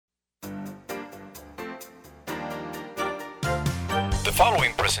The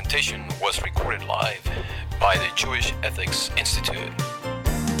following presentation was recorded live by the Jewish Ethics Institute.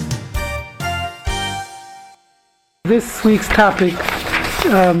 This week's topic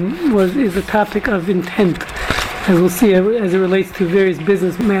is a topic of intent, as we'll see, as it relates to various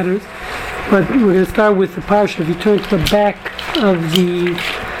business matters. But we're going to start with the parsha. If you turn to the back of the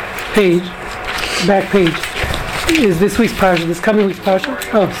page, is this week's parsha, this coming week's parsha.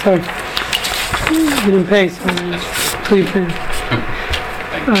 Oh, sorry, you didn't pay, so please pay.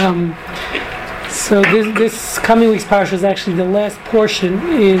 So this coming week's parsha is actually the last portion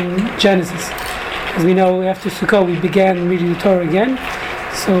in Genesis. As we know, after Sukkot we began reading the Torah again,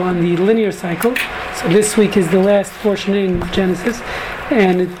 so on the linear cycle. So this week is the last portion in Genesis,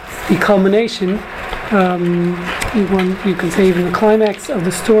 and it's the culmination, you can say even the climax of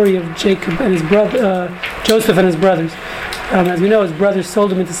the story of Jacob and his brother, Joseph and his brothers. As we know, his brothers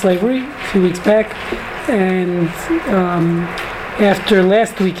sold him into slavery a few weeks back, and after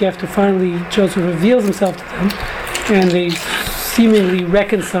finally Joseph reveals himself to them, and they seemingly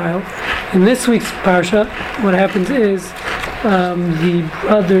reconcile. In this week's parsha, what happens is the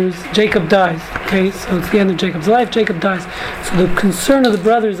brothers, Jacob dies. Okay, so it's the end of Jacob's life. Jacob dies. So the concern of the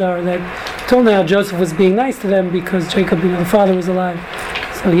brothers are that till now Joseph was being nice to them because Jacob, the father was alive,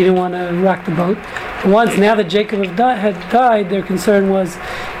 so he didn't want to rock the boat. But now that Jacob had died, their concern was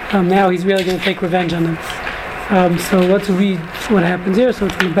now he's really going to take revenge on them. So let's read what happens here. So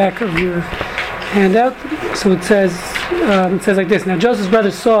it's in the back of your handout. So it says like this. Now Joseph's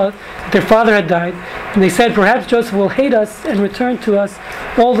brothers saw that their father had died, and they said, "Perhaps Joseph will hate us and return to us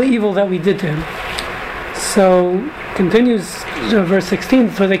all the evil that we did to him." So continues verse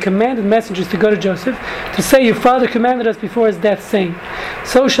 16. So they commanded messengers to go to Joseph to say, "Your father commanded us before his death, saying,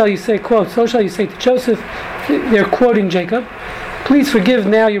 so shall you say," quote, "so shall you say to Joseph," they're quoting Jacob, "please forgive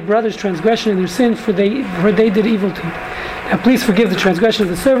now your brother's transgression and their sins, for they did evil to you. Now please forgive the transgression of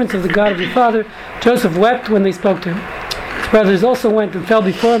the servants of the God of your father." Joseph wept when they spoke to him. His brothers also went and fell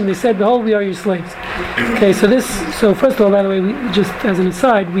before him, and they said, "Behold, we are your slaves." Okay, so first of all, by the way, just as an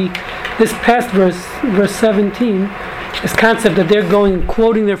aside, this past verse 17, this concept that they're going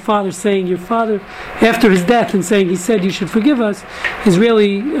quoting their father, saying, "Your father," after his death, and saying, "He said you should forgive us," is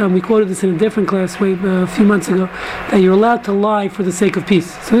really, we quoted this in a different class a few months ago, that you're allowed to lie for the sake of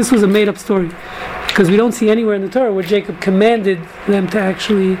peace. So this was a made-up story, because we don't see anywhere in the Torah where Jacob commanded them to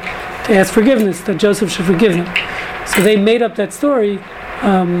ask forgiveness, that Joseph should forgive him. So they made up that story,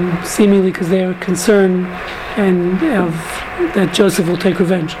 seemingly because they are concerned that Joseph will take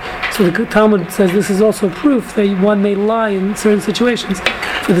revenge. So the Talmud says this is also proof that one may lie in certain situations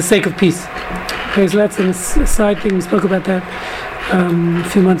for the sake of peace. Okay, so that's a side thing. We spoke about that a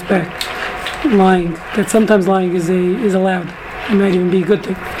few months back. Lying, that sometimes lying is allowed. It might even be a good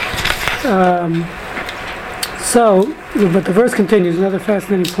thing. But the verse continues. Another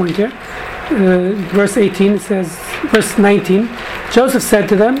fascinating point here. Verse 18, it says, verse 19, Joseph said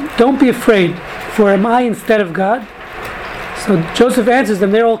to them, "Don't be afraid, for am I instead of God?" So Joseph answers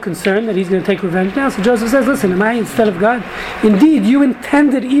them. They're all concerned that he's going to take revenge now. So Joseph says, "Listen, am I instead of God? Indeed, you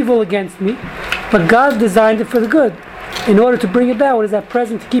intended evil against me, but God designed it for the good, in order to bring about what is at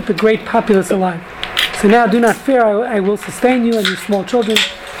present to keep a great populace alive. So now do not fear, I will sustain you and your small children."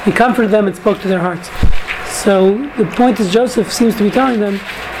 He comforted them and spoke to their hearts. So the point is, Joseph seems to be telling them,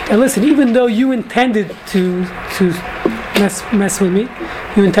 listen, even though you intended to mess with me,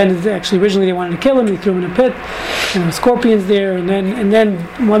 you intended to actually, originally they wanted to kill him, they threw him in a pit, and there were scorpions there, and then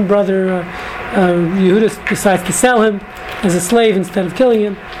one brother, Yehuda, decides to sell him as a slave instead of killing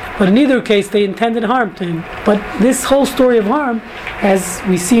him. But in either case, they intended harm to him. But this whole story of harm, as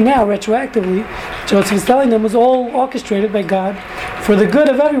we see now retroactively, Joseph is telling them, was all orchestrated by God for the good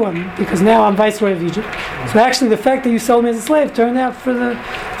of everyone, because now I'm viceroy of Egypt. So actually the fact that you sold me as a slave turned out for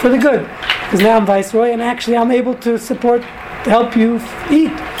the good, because now I'm viceroy, and actually I'm able to help you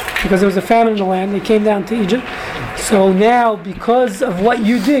eat, because there was a famine in the land. They came down to Egypt. So now, because of what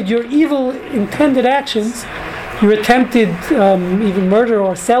you did, your evil intended actions, your attempted even murder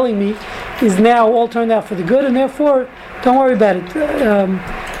or selling me, is now all turned out for the good, and therefore don't worry about it.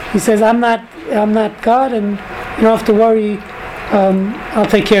 He says, I'm not God, and you don't have to worry. I'll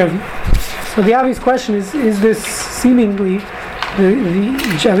take care of you. So the obvious question is this seemingly,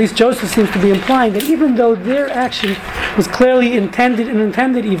 at least Joseph seems to be implying that even though their action was clearly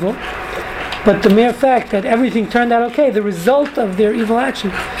intended evil, but the mere fact that everything turned out okay, the result of their evil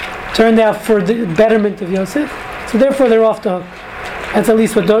action turned out for the betterment of Yosef, so therefore they're off the hook. That's at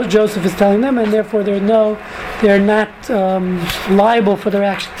least what Joseph is telling them, and therefore they're not liable for their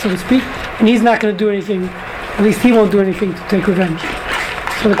actions, so to speak, and he's not going to do anything, at least he won't do anything to take revenge.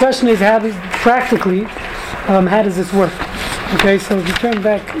 So the question is, how does this work? Okay, so if you turn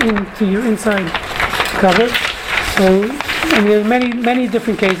back into your inside cover, so and there are many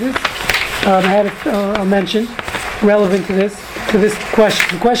different cases. I'll mention relevant to this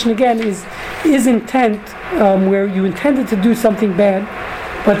question. The question again is intent where you intended to do something bad,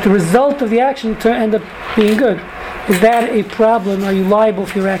 but the result of the action end up being good. Is that a problem? Are you liable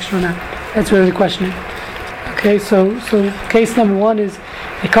for your action or not? That's really the question. Okay, so case number one is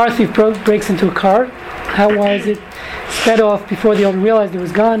a car thief breaks into a car. How was it? Sped off before the owner realized it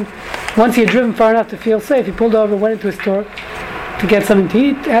was gone. Once he had driven far enough to feel safe, he pulled over, went into a store to get something to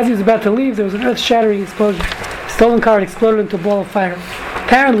eat. As he was about to leave, there was an earth-shattering explosion. The stolen car had exploded into a ball of fire.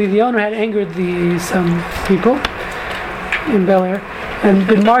 Apparently, the owner had angered some people in Bel Air and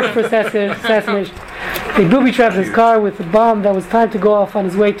been marked for assassination. They booby-trapped his car with a bomb that was timed to go off on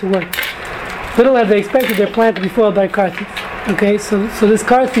his way to work. Little had they expected their plan to be foiled by a car thief. Okay, so this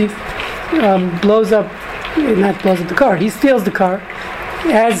car thief blows up the car. He steals the car.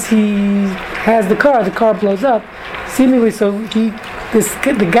 As he has the car blows up. Seemingly, so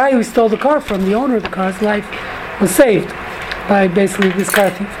the guy who stole the car from, the owner of the car's life, was saved by basically this car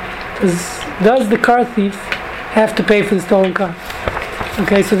thief. Does the car thief have to pay for the stolen car?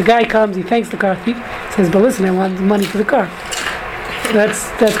 Okay, so the guy comes, he thanks the car thief, says, "But listen, I want the money for the car."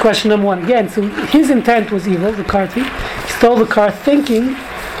 That's question number one. Again, so his intent was evil. The car thief stole the car, thinking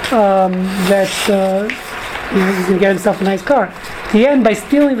that he's going to get himself a nice car. At the end, by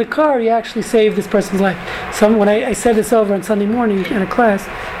stealing the car, he actually saved this person's life. When I said this over on Sunday morning in a class,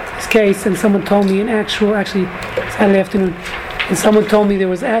 this case, and someone told me actually Saturday afternoon, and someone told me there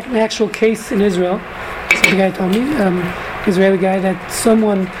was an actual case in Israel. So the guy told me, Israeli guy, that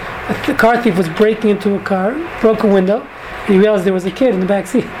the car thief was breaking into a car, broke a window, and he realized there was a kid in the back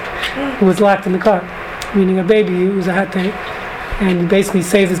seat who was locked in the car, meaning a baby who was a hot day, and he basically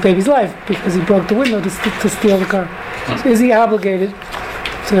saved his baby's life because he broke the window to steal the car. So is he obligated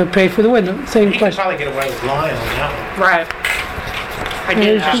to pay for the window? Same question. He could probably get away with lying on that one. Right. I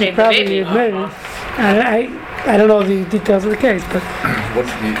did save the baby. Admitted it. I don't know the details of the case, but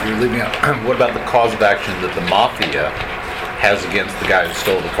you're leaving out. What about the cause of action that the mafia has against the guy who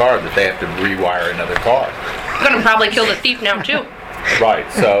stole the car? That they have to rewire another car. They're gonna probably kill the thief now too. Right.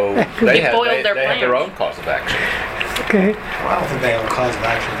 So they have their own cause of action. Okay. Well, I don't think they have a cause of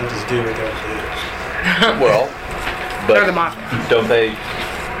action. They'll just do what they'll do. Well, but They're the mafia. Don't they?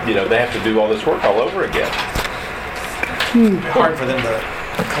 They have to do all this work all over again. It'd be hard for them to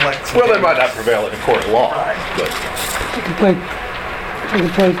collect. Well, they might not prevail in a court of law, but I can play.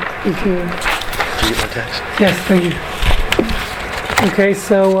 If you. Did you get my text? Yes, thank you. Okay,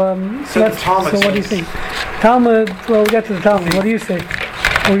 so that's, so what do you think? Talmud. Well, we got to the Talmud. What do you say? I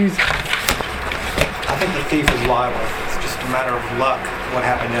think the thief is liable. It's just a matter of luck what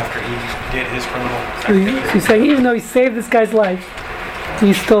happened after he did his criminal So you're saying even though he saved this guy's life,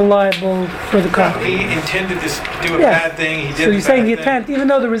 he's still liable for the car? He intended to do a bad thing. He did. So you're saying the intent, even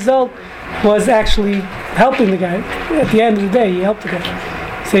though the result was actually helping the guy, at the end of the day, he helped the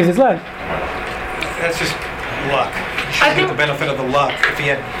guy, saved his life. That's just luck. He should get the benefit of the luck. If he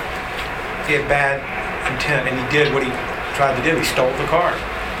had bad intent and he did what he tried to do, he stole the car.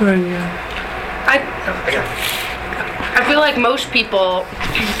 Right. Yeah. I feel like most people,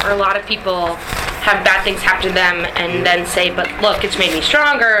 or a lot of people, have bad things happen to them and then say, "But look, it's made me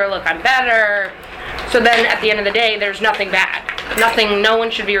stronger. Look, I'm better." So then, at the end of the day, there's nothing bad. No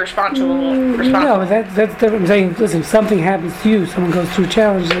one should be responsible. No, that's different. I'm saying, listen, if something happens to you, someone goes through a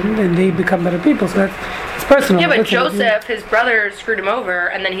challenge and they become better people. So it's personal. Yeah, but listen, Joseph, his brother, screwed him over,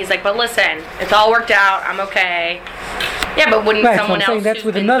 and then he's like, "But listen, it's all worked out. I'm okay." Yeah, but wouldn't someone so I'm else? That's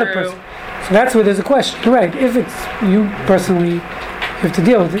with another person. So that's where there's a question. Right. If it's you personally, you have to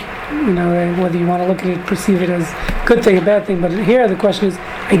deal with it. Whether you want to look at it, perceive it as a good thing, a bad thing. But here the question is,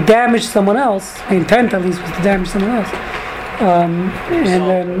 I damaged someone else. My intent, at least, was to damage someone else.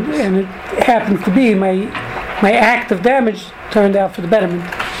 And it happens to be my act of damage turned out for the betterment.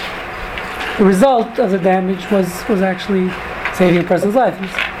 The result of the damage was actually saving a person's life.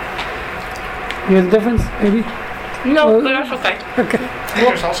 You hear the difference, maybe? No, but that's okay. Okay. I think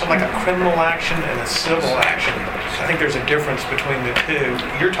there's also like a criminal action and a civil action. I think there's a difference between the two.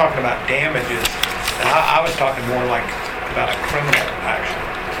 You're talking about damages, and I was talking more like about a criminal action.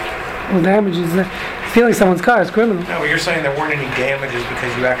 Well, damages, stealing someone's car is criminal. No, you're saying there weren't any damages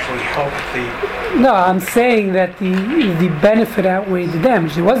because you actually helped the... No, I'm saying that the benefit outweighed the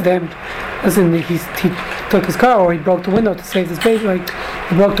damage. There was damage. Listen, he took his car, or he broke the window to save his baby.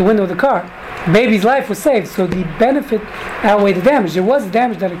 He broke the window of the car. The baby's life was saved, so the benefit outweighed the damage. There was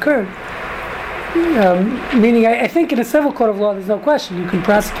damage that occurred, Meaning, I think in a civil court of law, there's no question you can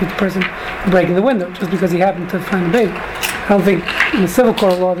prosecute the person for breaking the window just because he happened to find the baby. I don't think in a civil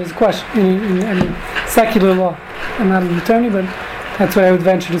court of law there's a question. In secular law, I'm not an attorney, but that's what I would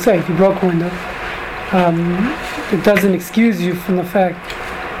venture to say. If you broke a window, it doesn't excuse you from the fact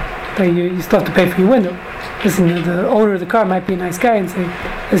that you still have to pay for your window. Listen, the owner of the car might be a nice guy and say,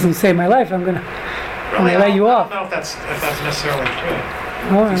 "Listen, you saved my life. I'm gonna let you off." I don't know if that's necessarily true.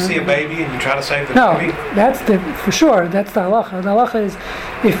 No, You see a baby and you try to save the no, baby. that's for sure. That's the halacha. The halacha is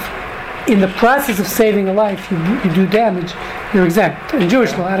if in the process of saving a life you do damage, you're exempt. In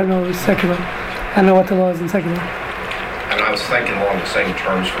Jewish law, I don't know secular. I don't know what the law is in secular. And I was thinking along the same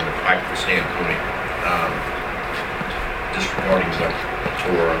terms from the practical standpoint, disregarding what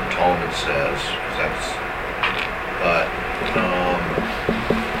Torah and Talmud says, but I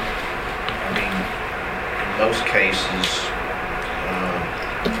mean, in most cases,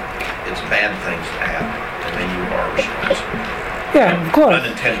 it's bad things that happen, and then you are responsible. Yeah, of course.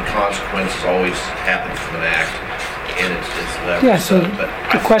 Unintended consequences always happen from an act, and it's left. Yeah. So but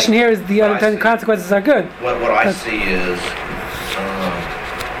the question here is the what I unintended see- consequences are good. What I see is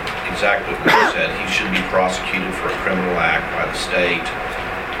exactly what you said. He should be prosecuted for a criminal act by the state.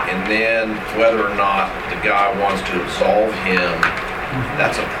 And then whether or not the guy wants to absolve him,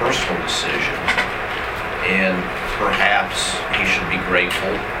 that's a personal decision. And perhaps he should be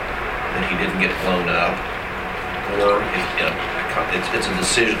grateful that he didn't get blown up. Or it's a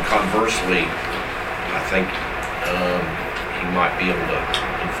decision. Conversely, I think he might be able to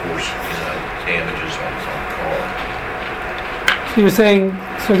enforce damages on the car. So you're saying,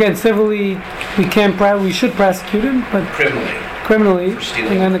 so again, civilly we should prosecute him, but criminally, For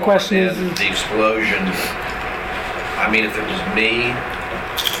stealing and then the car. question is, And the explosion. I mean, if it was me,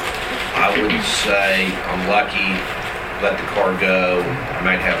 I would say I'm lucky. Let the car go. I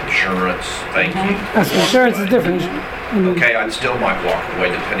might have insurance. Thank you. that's insurance is different. I mean, Okay, I still might walk away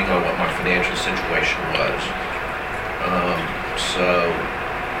depending on what my financial situation was. So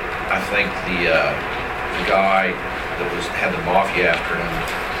I think the guy that had the mafia after him,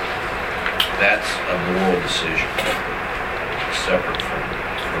 that's a moral decision, separate from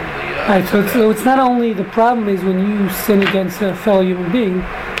the. Right, so it's not only the problem is when you sin against a fellow human being,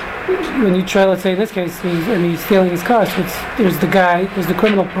 when you try, let's say in this case, he's stealing his car, so there's the guy, there's the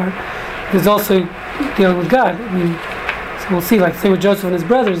criminal part, there's also dealing with God. I mean, so we'll see, like say with Joseph and his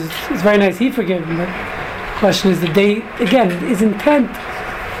brothers, it's very nice he forgave him, but the question is is intent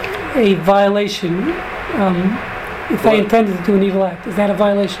a violation? If I intended to do an evil act, is that a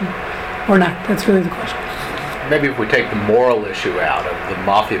violation or not? That's really the question. Maybe if we take the moral issue out of the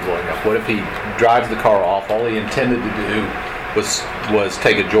mafia blowing up, what if he drives the car off? All he intended to do was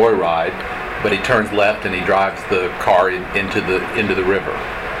take a joyride, but he turns left and he drives the car into the river.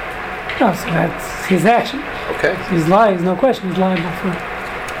 No, so that's his action. Okay. He's lying, no question. He's liable for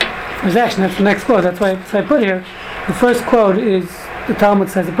his action. That's the next quote. That's why I put here. The first quote is the Talmud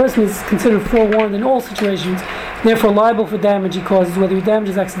says a person is considered forewarned in all situations, therefore liable for damage he causes, whether he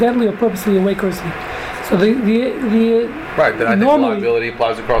damages accidentally or purposely awake or asleep. So the Right. Then I think normally, liability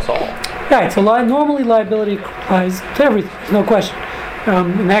applies across all. right. So normally liability applies to everything. There's no question.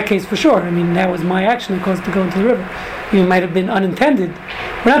 In that case, for sure. I mean, that was my action that caused it to go into the river. It might have been unintended.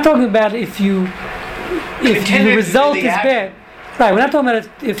 We're not talking about if the result is bad. Right. We're not talking about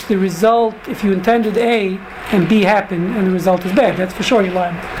if you intended A and B happened and the result is bad. That's for sure you're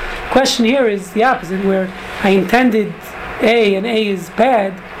liable. The question here is the opposite, where I intended A and A is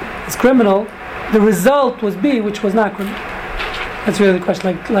bad, it's criminal. The result was B, which was not criminal. That's really the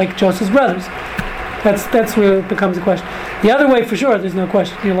question, like Joseph's brothers. That's where it becomes a question. The other way, for sure, there's no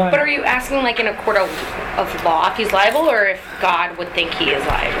question. You're liable. But are you asking like in a court of law if he's liable or if God would think he is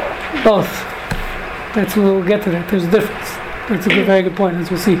liable? Both. We'll get to that. There's a difference. That's a very good point, as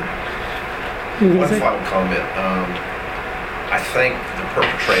we'll see. One final comment. I think the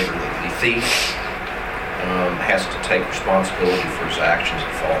perpetrator, the thief, has to take responsibility for his actions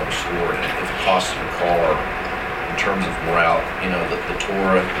and follow the sword. And if it costs him a car, in terms of morale, the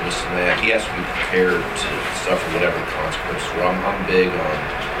Torah, this and that, he has to be prepared to suffer whatever the consequences are. I'm big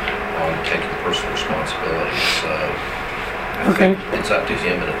on taking personal responsibility. So I think it's up to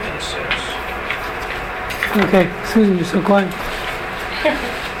him in a sense. Okay, Susan, you're so quiet.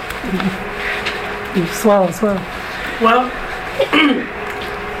 You swallow. Well,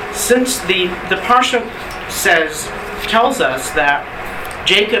 since the Parsha tells us that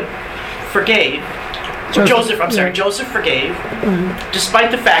Jacob forgave, Joseph forgave,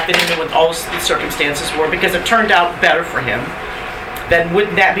 despite the fact that he knew what all the circumstances were, because it turned out better for him, then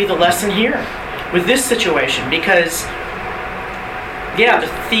wouldn't that be the lesson here with this situation? Because yeah, the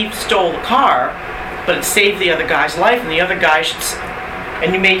thief stole the car, but it saved the other guy's life, and the other guy should.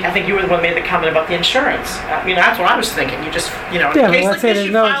 And I think you were the one who made the comment about the insurance. I mean, that's what I was thinking. You just, in a case like this,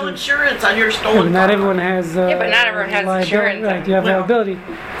 you file insurance on your stolen car. Not everyone has. Yeah, but not everyone has insurance. Right, you have liability.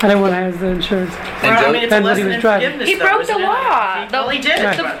 Not everyone has the insurance. Well, I mean, it's a Depends what he lesson was in driving. forgiveness. He broke the law. Well, he did.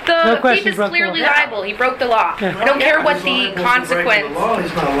 Right. The No question, thief is broke the clearly law. liable. He broke the law. Yeah. I don't care what He's the liable for breaking consequence. the law.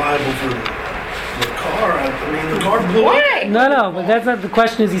 He's not liable for the car. I mean, the car blew up. Why? No, but that's not the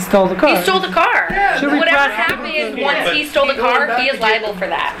question. Is he stole the car? He stole the car. Should we Whatever prosecute happened him? once he stole the car, he is liable for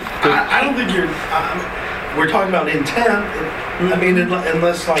that. I don't think we're talking about intent. I mean,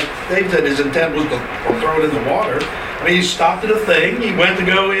 unless, like Dave said, his intent was to throw it in the water. I mean, he stopped at a thing. He went to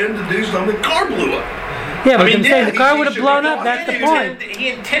go in to do something. The car blew up. Yeah, but I mean, I'm saying yeah, the car he would have should blown be up. gone. That's the point. He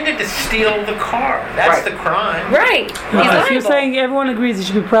intended to steal the car. That's the crime. Right. He's So you're liable. saying everyone agrees he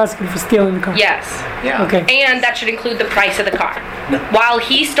should be prosecuted for stealing the car? Yes. Yeah. Okay. And that should include the price of the car. While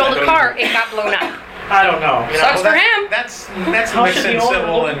he stole the car, it got blown up. I don't know. Sucks for him. That's How should mixing the owner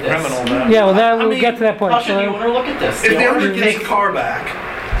civil look and at this? criminal, though. Yeah, well, I we'll mean, get to that point. How should the So owner look at this? If the owner owner gets the car back,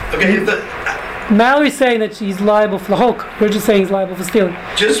 okay, if the, Mallory's saying that he's liable for the whole car. We're just saying he's liable for stealing.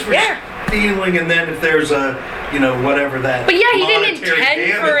 just for Yeah. stealing, and then if there's a, whatever that. But yeah, he didn't monetary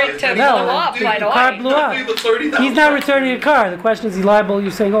intend for damage it is, to then No, blow up do- right the car away. blew up. do the $30,000. He's not returning a car. The question is he liable,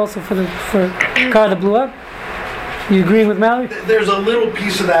 you're saying, also for the car that blew up? You agreeing with Mallory? There's a little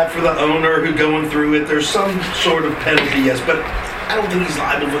piece of that for the owner who going through it. There's some sort of penalty, yes, but I don't think he's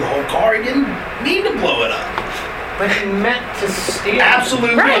liable for the whole car. He didn't mean to blow it up. But he meant to steal.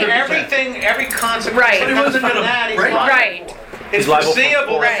 Absolutely. Right. 100%. Every consequence Right. that But he comes wasn't from gonna that, he's break it. liable. Right. It's He's liable for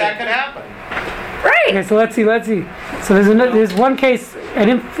foreseeable that Right. that could happen. Okay, Right. so let's see. So there's one case I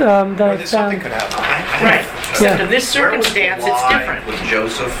didn't that Or I that something found. could happen. Right. Yeah. Except in this Where was the circumstance, it's lie different. with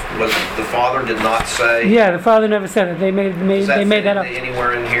Joseph? Was the father did not say? Yeah, the father never said it. They made Does they made fit that up. into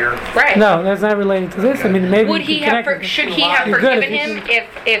anywhere in here? Right. No, that's not related to this. I mean, maybe Would you he could have? connect it. Should he have You're good forgiven if him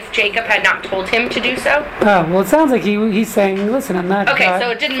if Jacob had not told him to do so? Oh, well, it sounds like he's saying, listen, I'm not. Okay, God. so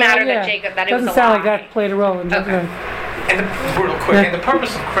it didn't matter Yeah. that Jacob that it was Doesn't a sound lie. like that played a role in it. Okay. Right. And real quick, Yeah. and the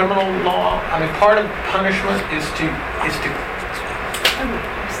purpose of criminal law, I mean, part of punishment is to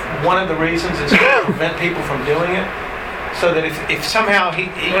one of the reasons is to prevent people from doing it. So that if somehow he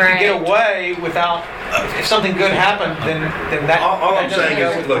can get Right. away without, if something good happened, then that. All I'm that doesn't saying go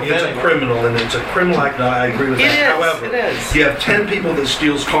is, with look, it's a preventing it. criminal, and it's a criminal act, and I agree with It that. is, However, it is. you have 10 people that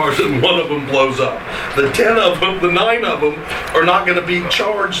steals cars and one of them blows up. The 10 of them, the 9 of them are not going to be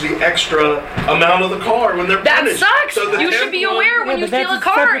charged the extra amount of the car when they're That punished. sucks. So the You 10th should be one- aware when Yeah, you but steal a that's a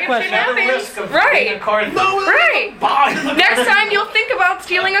car separate if it question. Another happens. risk of being a Right. car thief. No, Right. Next time you'll think about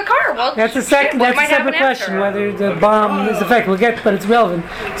stealing a car. Well, That's a shit, second. what That's a might happen separate question. after? Whether the bomb is effective, we'll get, but it's relevant.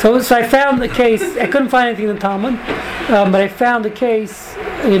 So I found the case. I couldn't find anything in the Talmud, but I found a case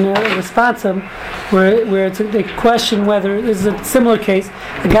in a Responsum where they question whether this is a similar case.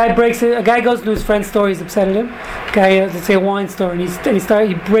 A guy goes to his friend's store. He's upset at him. Guy, let's say a wine store, and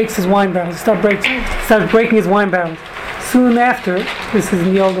he breaks his wine barrels. He starts breaking his wine barrels. Soon after, this is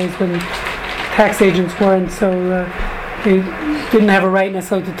in the old days when tax agents weren't so. They didn't have a right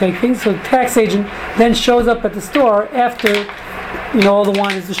necessarily to take things. So the tax agent then shows up at the store after all the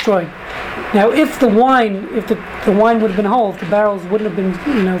wine is destroyed. Now, if the wine would have been whole, if the barrels wouldn't have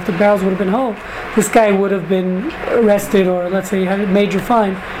been, if the barrels would have been whole, this guy would have been arrested, or let's say he had a major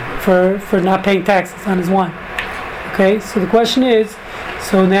fine for not paying taxes on his wine. Okay, so the question is,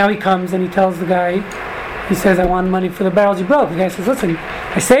 so now he comes and he tells the guy, he says, I want money for the barrels you broke. The guy says, listen,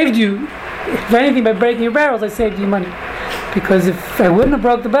 I saved you, if anything, by breaking your barrels, I saved you money. Because if I wouldn't have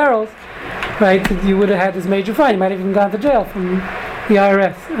broke the barrels, right, you would have had this major fine. You might have even gone to jail from the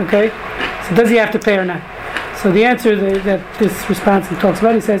IRS, okay? So does he have to pay or not? So the answer that this response talks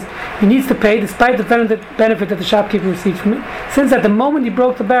about, he says, he needs to pay despite the benefit that the shopkeeper received from it, since at the moment he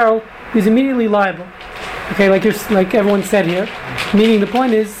broke the barrel, he was immediately liable. Okay, like everyone said here, meaning the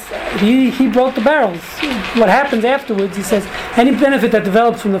point is, he broke the barrels. What happens afterwards, he says, any benefit that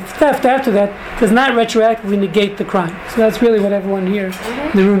develops from the theft after that does not retroactively negate the crime. So that's really what everyone here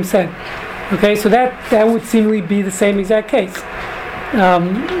in the room said. Okay, so that would seemingly be the same exact case.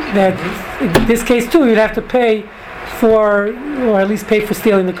 That in this case too, you'd have to pay for, or at least pay for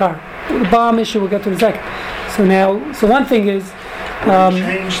stealing the car. The bomb issue we'll get to in a second. So one thing is,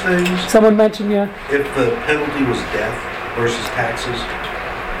 change things someone mentioned, if the penalty was death versus taxes.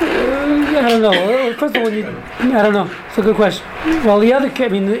 I don't know. First of all, I don't know. It's a good question. Well, the other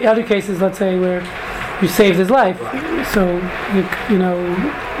cases, let's say where you saved his life, so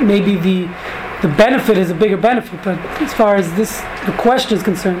maybe the benefit is a bigger benefit. But as far as the question is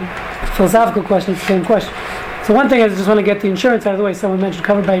concerned, philosophical question, it's the same question. So So one thing I just want to get the insurance out of the way. Someone mentioned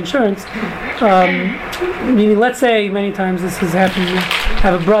covered by insurance. Meaning, let's say many times this has happened. I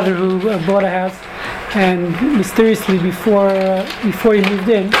have a brother who bought a house, and mysteriously before he moved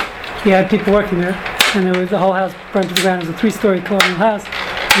in, he had people working there, and the whole house burned to the ground. It was a 3-story colonial house,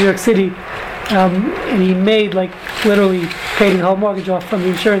 New York City, and he made literally paid the whole mortgage off from the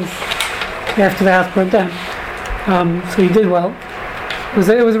insurance after the house burnt down. So he did well.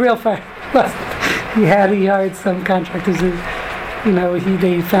 It was a real fire. He hired some contractors who,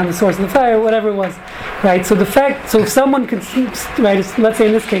 they found the source of the fire, whatever it was, right? So if someone can, right? Let's say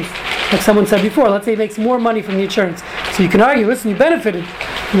in this case, like someone said before, let's say he makes more money from the insurance, so you can argue, listen, you benefited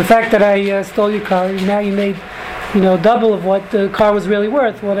from the fact that I stole your car. Now you made, double of what the car was really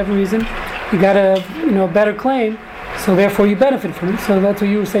worth for whatever reason. You got a better claim, so therefore you benefit from it. So that's what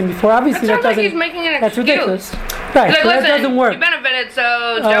you were saying before. Obviously, that sounds like he's making an that's excuse. Ridiculous. Right, so that doesn't work. You benefited,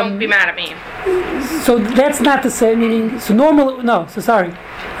 so don't be mad at me. So that's not the same meaning. So sorry.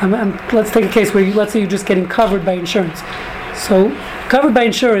 Let's take a case where let's say you're just getting covered by insurance. So covered by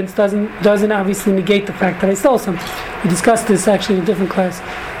insurance doesn't obviously negate the fact that I stole something. We discussed this actually in a different class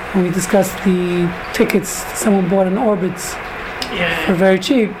when we discussed the tickets someone bought in Orbitz for very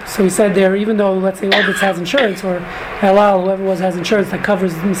cheap. So we said there, even though let's say Orbitz has insurance, or El Al, whoever it was, has insurance that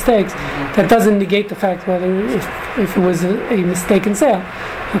covers mistakes, that doesn't negate the fact whether if it was a mistaken sale.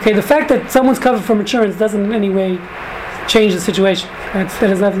 Okay, the fact that someone's covered from insurance doesn't in any way change the situation. That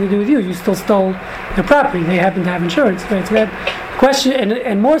has nothing to do with you. You still stole their property. They happen to have insurance, right? So that question,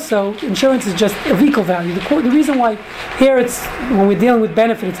 and more so, insurance is just of equal value. The reason why here it's, when we're dealing with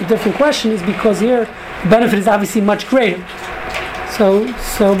benefit, it's a different question, is because here the benefit is obviously much greater.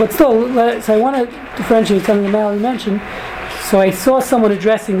 But still, so I want to differentiate something that Mallory mentioned. So I saw someone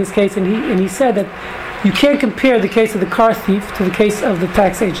addressing this case, and he said that you can't compare the case of the car thief to the case of the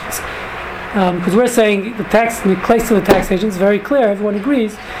tax agents. Because we're saying the case of the tax agent is very clear. Everyone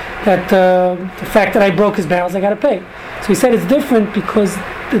agrees that the fact that I broke his barrels, I got to pay. So he said it's different because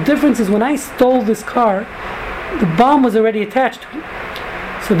the difference is when I stole this car, the bomb was already attached to it.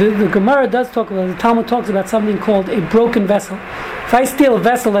 So the Gemara does talk about, the Talmud talks about something called a broken vessel. If I steal a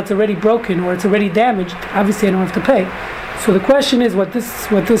vessel that's already broken or it's already damaged, obviously I don't have to pay. So the question is, what this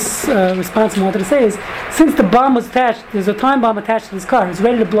respondent wanted to say is, since the bomb was attached, there's a time bomb attached to this car. It's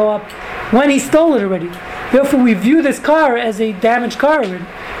ready to blow up when he stole it already. Therefore, we view this car as a damaged car already.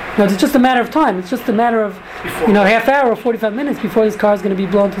 Now, it's just a matter of time. It's just a matter of, half hour or 45 minutes before this car is going to be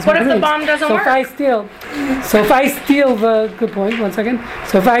blown to smithereens. What if the bomb doesn't work? So if I steal good point, 1 second.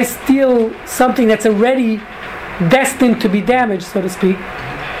 So if I steal something that's already destined to be damaged, so to speak,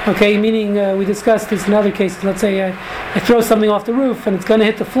 okay, meaning we discussed this in other cases. Let's say I throw something off the roof and it's going to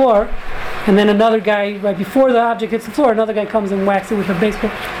hit the floor, and then another guy, right before the object hits the floor, another guy comes and whacks it with a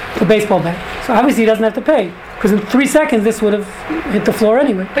baseball bat. So obviously he doesn't have to pay, because in 3 seconds this would have hit the floor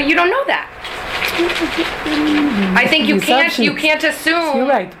anyway. But you don't know that. I think you can't assume. You're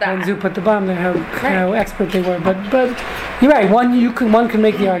right. Depends who put the bomb there, how expert they were. But you're right. One can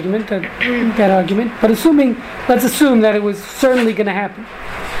make the argument that argument. But let's assume that it was certainly going to happen.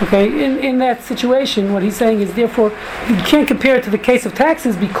 Okay, in that situation, what he's saying is, therefore, you can't compare it to the case of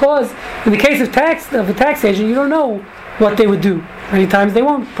taxes, because in the case of a tax agent, you don't know what they would do. Many times they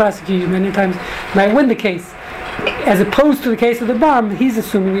won't prosecute you. Many times they might win the case. As opposed to the case of the bomb, he's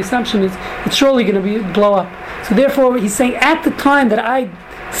assuming, the assumption is it's surely going to blow up. So therefore, he's saying at the time that I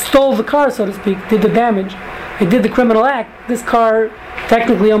stole the car, so to speak, did the damage, I did the criminal act, this car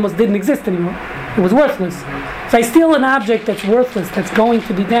technically almost didn't exist anymore. It was worthless. So I steal an object that's worthless, that's going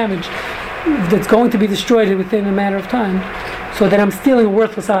to be damaged, that's going to be destroyed within a matter of time, so that I'm stealing a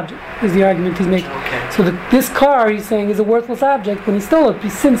worthless object, is the argument he's making. Okay. So this car, he's saying, is a worthless object when he stole it,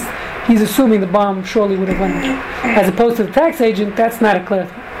 since he's assuming the bomb surely would have went. As opposed to the tax agent, that's not a clear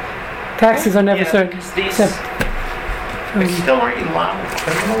thing. Taxes are never certain. Still aren't you liable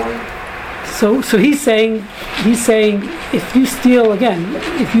criminally? So he's saying if you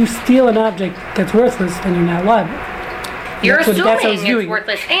steal an object that's worthless, then you're not liable. You're That's assuming it's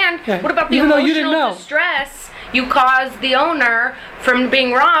worthless. And yeah. What about the Even though you didn't emotional know. distress you caused the owner from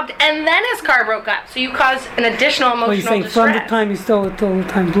being robbed, and then his car broke up? So you caused an additional emotional You're saying distress. from the time you stole it till the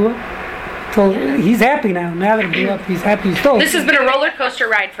time it blew up? So he's happy now. Now that it blew up, he's happy he stole it. This has been a roller coaster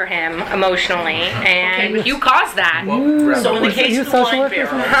ride for him emotionally, and you caused that. So in the case of the wine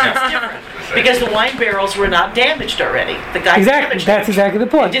barrels, that's different. Because the wine barrels were not damaged already. The guy damaged them. That's exactly the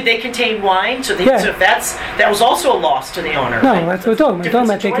point. Did they contain wine? So if that was also a loss to the owner. No, right? that's what we're talking about. We're talking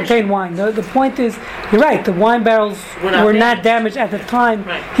about they contain wine. The point is, you're right, the wine barrels were not damaged at the time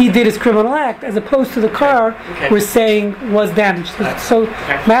he did his criminal act, as opposed to the car we're saying was damaged. So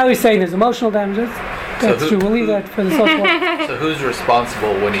Mallory's saying there's emotional damages, That's true. We'll leave that for the social work. So who's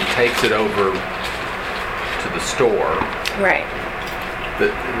responsible when he takes it over to the store? Right.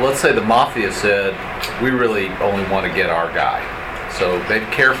 Let's say the mafia said, we really only want to get our guy. So they've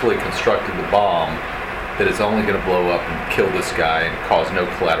carefully constructed the bomb that is only going to blow up and kill this guy and cause no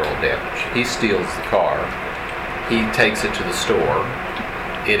collateral damage. He steals the car. He takes it to the store.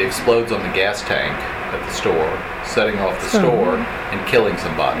 It explodes on the gas tank at the store, setting off the store and killing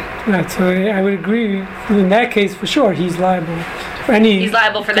somebody. Right, so I would agree. In that case, for sure, he's liable for any. He's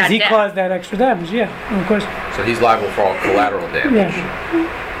liable for that because he death. caused that extra damage. Yeah, of course. So he's liable for all collateral damage.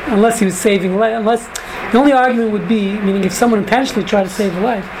 Yeah, unless he was saving life. Unless the only argument would be, meaning if someone intentionally tried to save a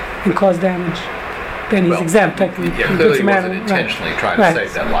life and cause damage, then he's exempt. Technically, Yeah, clearly he wasn't intentionally trying to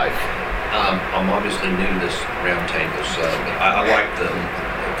save that life. I'm obviously new to this round table, so but I like the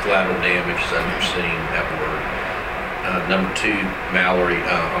collateral damage that you're seeing that word. Number two, Mallory,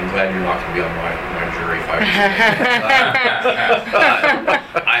 I'm glad you're not going to be on my jury if I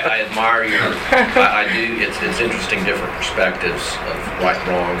I admire your, I do, it's interesting different perspectives of right,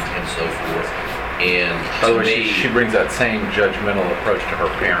 wrong, and so forth. And By the to way, me, she brings that same judgmental approach to her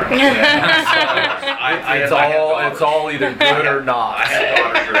parents. It's all either good or not. I have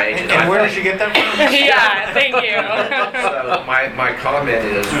daughters your age. And where did you get that from? Yeah, thank you. So my comment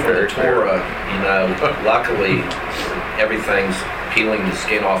is for the Torah, luckily everything's peeling the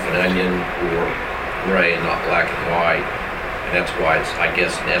skin off an onion or gray and not black and white. And that's why it's, I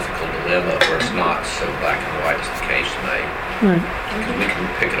guess, an ethical dilemma where it's not so black and white as the case may. Right. Because we can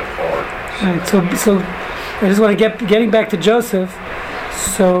pick it apart. Right. So I just want to getting back to Joseph.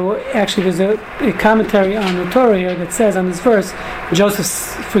 So actually, there's a commentary on the Torah here that says on this verse, Joseph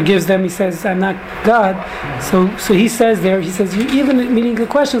forgives them. He says, "I'm not God." So he says there. He says, "You even," meaning the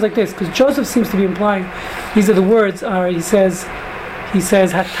questions like this, because Joseph seems to be implying. These are the words. He says,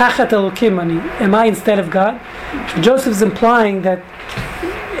 "Hatachat Elokim ani," am I instead of God? So Joseph's implying that,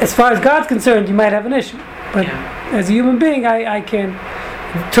 as far as God's concerned, you might have an issue, but as a human being, I can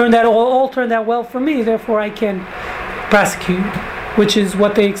turn that all turned out well for me. Therefore, I can prosecute. Which is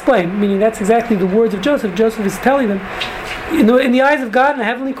what they explain, meaning that's exactly the words of Joseph. Joseph is telling them, in the eyes of God in the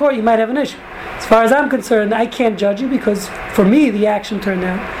heavenly court, you might have an issue. As far as I'm concerned, I can't judge you because for me the action turned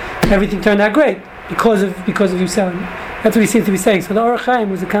out, everything turned out great because of you selling it. That's what he seems to be saying. So the Orach Chaim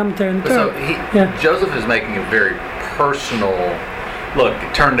was a commentary on the Torah. So Joseph is making a very personal look.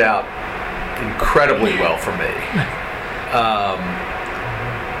 It turned out incredibly well for me,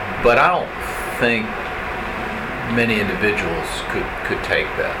 but I don't think many individuals could take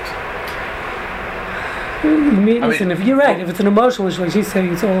that. Listen, if you're right, if it's an emotional issue, like she's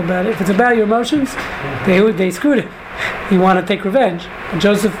saying, it's all about it. If it's about your emotions, they screwed it. You want to take revenge. And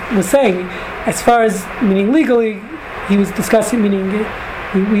Joseph was saying, as far as meaning legally, he was discussing. Meaning,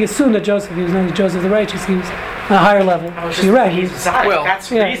 we assume that Joseph, he was not Joseph the righteous. He was on a higher level. You're right. He's Messiah. Well, that's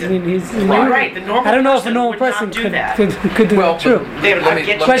the Yeah, reason. you're right. The normal I don't know if a person normal would not person do could that. do Well, that. True. David, let I me-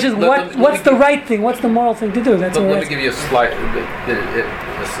 get The question is, what's the right thing? What's the moral thing to do? That's what Let we're me give you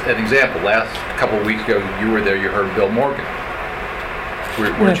an example. Last couple of weeks ago, you were there. You heard Bill Morgan.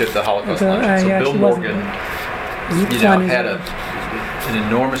 We're at the Holocaust luncheon. So Bill Morgan, had an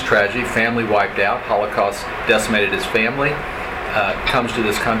enormous tragedy. Family wiped out. Holocaust decimated his family. Comes to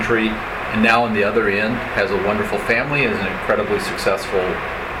this country, and now on the other end has a wonderful family and is an incredibly successful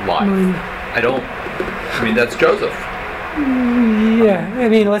life. That's Joseph. Yeah, I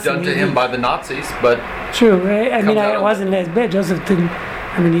mean, listen. Done to him by the Nazis, but True, right? I mean, out it of- wasn't as bad. Joseph didn't.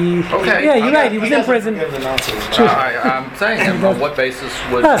 Okay. Yeah, you're right. He was in prison. I'm saying on what basis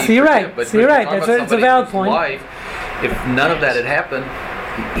was Ah, he so you're right. forgiven? But So you're we're right. talking That's about a- it's a somebody valid whose point. life, if none of that had happened,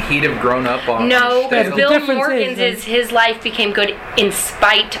 he'd have grown up on No, a because state the Bill difference Morgan's is, his life became good in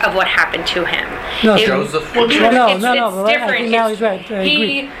spite of what happened to him. No, It- Joseph. No, It's but I different. think now he's right. I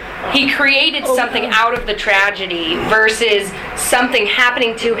agree. He created something out of the tragedy versus something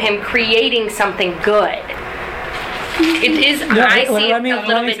happening to him creating something good. It is. No, I see it let me a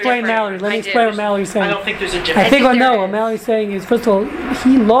little bit explain different. Mallory. Let me I explain do. what Mallory's saying. I don't think there's a I difference. think what there what is. Mallory's saying is, first of all,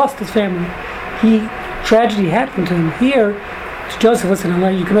 he lost his family. Tragedy happened to him. Here, to Joseph, listen,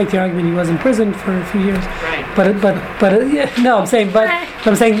 you can make the argument he was in prison for a few years. Right.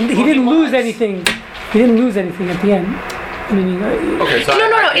 I'm saying he didn't lose anything. He didn't lose anything at the end. I mean, Okay, so No,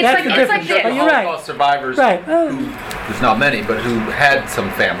 I it's That's like the it's like difference. this. But you're right. Holocaust survivors, right. who's not many, but who had some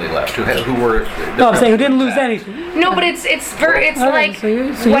family left, who were. No, I'm saying who didn't lose anything. No, but it's Okay, like so you're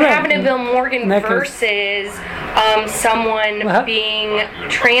what right. happened to Bill Morgan In that case- versus someone Uh-huh. being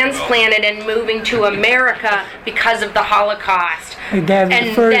transplanted and moving to America because of the Holocaust. My dad was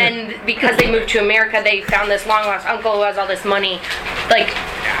And further. then because they moved to America, they found this long lost uncle who has all this money. Like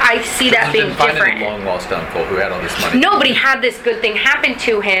I see that being Didn't find any different. long lost uncle who had all this money. Nobody had this good thing happen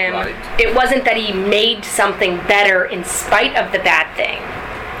to him. Right. It wasn't that he made something better in spite of the bad thing.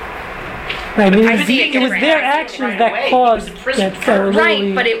 I mean, I see it it was different. their I see it actions right that away. He caused was in prison that. Were Right,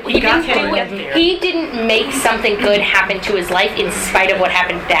 literally- but he got didn't him do right it. there. He didn't make something good happen to his life in spite of what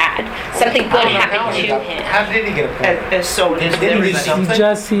happened bad. Something good happened to him. How did he get appointed? And so it is with Didn't he do everybody. something? He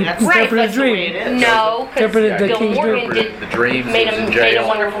just he That's- Right, interpreted a that's the way dream. it is. No, because Interpreted the Bill King's Morgan dream. did The dreams, made he was a in made a jail.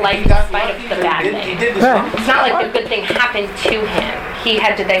 wonderful life He in got spite lucky. of the bad He thing. did his Right. It's not like the good thing happened to him. He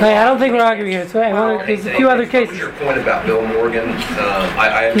had to then. Hey, I don't think we're arguing here. So I want there's a few other What was cases. your point about Bill Morgan?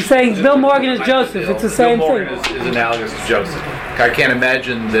 He's saying Bill Morgan is Joseph. It's the Bill same Morgan thing. is analogous to Joseph. I can't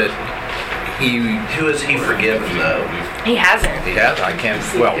imagine that he Who has he forgiven though? He hasn't. has. I can't.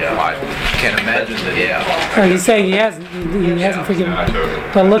 Well, I can't imagine that. Yeah. Oh, he's saying he hasn't. He hasn't forgiven.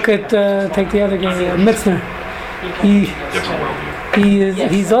 But look at take the other guy, Mitzner.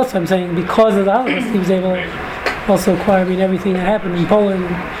 He's also. I'm saying because of the Holocaust, he was able to also acquire everything that happened in Poland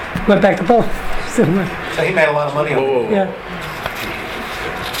and went back to Poland. Similar. So he made a lot of money on Whoa, it. whoa, whoa. Yeah.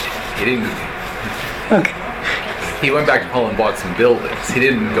 He didn't. Okay. He went back to Poland and bought some buildings. He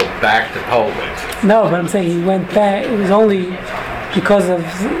didn't go back to Poland. No, but I'm saying he went back. It was only because of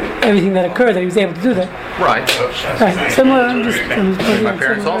everything that occurred that he was able to do that. Right. Right. Similar. I'm just My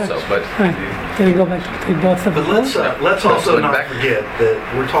parents also, but Right. Did he go back to they bought stuff? But let's Let's also go not back. forget that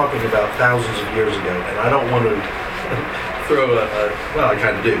we're talking about thousands of years ago, and I don't want to throw well, I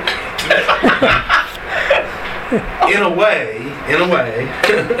kind of do. In a way,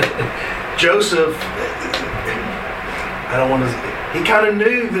 Joseph, I don't want to. He kind of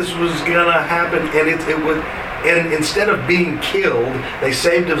knew this was gonna happen, and it was. And instead of being killed, they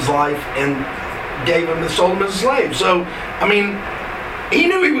saved his life and sold him as a slave. So, I mean, he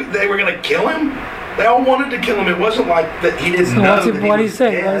knew they were going to kill him. They all wanted to kill him. It wasn't like that he didn't know that What do he you was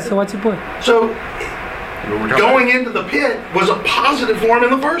say? dead. So what's your point? So, we're talking going into the pit was a positive for him in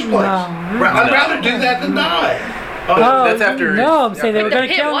the first place. No. I'd rather do that than die. No, that's after- No, I'm saying they were The going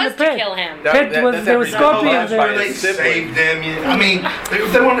to pit kill him in was the to pit. kill him. That- Pit that- was that's there were after- scorpions That's where there. they saved them. I mean,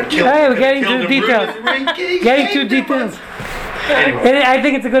 they wanted to kill Hey, him. we're getting Killed too him, detailed. ruined the ring. Getting too detailed. Anyway. And I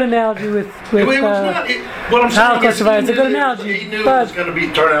think it's a good analogy with It was not. What I'm saying Holocaust is survivors. It's a good he analogy, knew it but- was going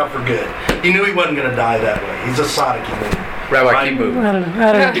to turn out for good. He knew he wasn't going to die that way. He's a Sadiq. Rabbi, keep moving. I don't know.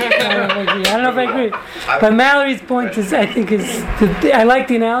 I don't know if I agree. But Mallory's point is, I think, I like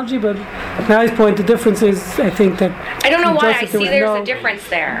the analogy, but Mallory's point, the difference is, I think that I don't know why. I Joseph, there see was there's no- a difference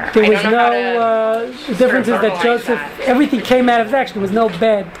there. there I was don't know how no. to. The difference is that verbalize Joseph, that. everything came out of his action. There was no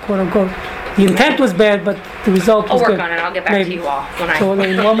bad, quote unquote. The intent was bad, but the result I'll was work good. on it. I'll get back Maybe. to you all when I. So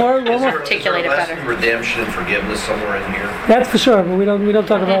then one more. Is there Articulate a it lesson better. of redemption and forgiveness somewhere in here? That's for sure, but we don't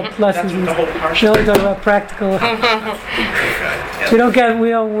talk about lessons. That's what the whole We parsha. only talk about practical. Okay. We don't get. We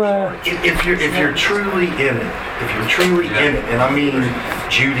don't. If you're truly in it, and I mean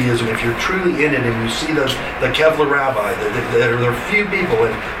Judaism, if you're truly in it and you see the Kevlar rabbi, there are few people,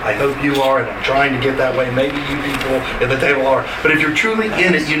 and I hope you are, and I'm trying to get that way. Maybe you people at the table are, but if you're truly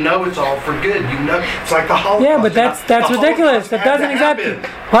in it, you know it's all for good. You know it's like the Holocaust. Yeah, but that's The ridiculous. Holocaust That had to doesn't exactly.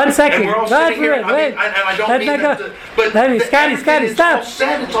 happen. 1 second. And we're all God sitting here, forbid. Wait. and I don't Let's mean not that go. to, but Let me, Scotty, everything is stop. all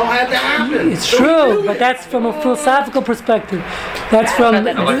said, it's all had to happen. It's So we true, knew but it. that's from a philosophical perspective. That's from.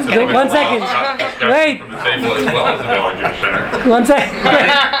 1 second. Wait. 1 second.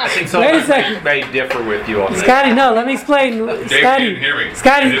 I think some Wait a of us second. may differ with you on this. Scotty, no. Let me explain. Dave Scotty. didn't hear me. I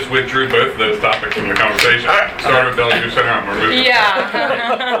Scotty. just withdrew both of those topics from the conversation. Started with Billy Goose Center. I'm removing Yeah.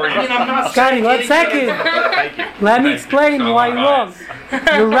 I mean, I'm not Scotty, 1 saying second. Thank you. Let me explain why you're wrong.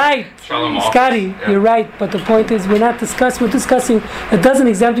 You're right. Shalom off. Scotty, you're right, but the point is we're discussing, it doesn't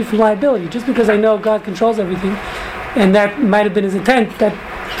exempt you from liability. Just because I know God controls everything, and that might have been his intent, that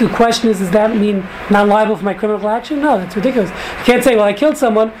the question is, does that mean not liable for my criminal action? No, that's ridiculous. You can't say, well, I killed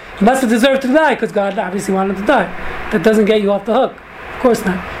someone, he must have deserved to die, because God obviously wanted him to die. That doesn't get you off the hook. Of course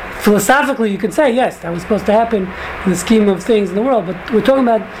not. Philosophically, you could say, yes, that was supposed to happen in the scheme of things in the world, but we're talking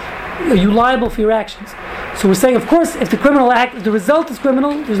about, are you liable for your actions? So we're saying, of course, if the result is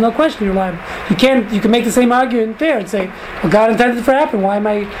criminal, there's no question you're liable. You can make the same argument there and say, well, God intended it for it to happen. Why am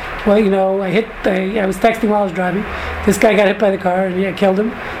I? Well, I was texting while I was driving. This guy got hit by the car and I killed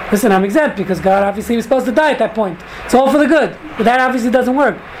him. Listen, I'm exempt because God obviously was supposed to die at that point. It's all for the good. But that obviously doesn't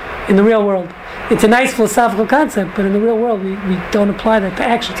work in the real world. It's a nice philosophical concept, but in the real world, we don't apply that to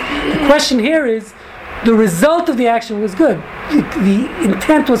actions. The question here is, the result of the action was good. The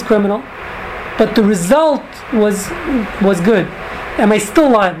intent was criminal, but the result was good. Am I still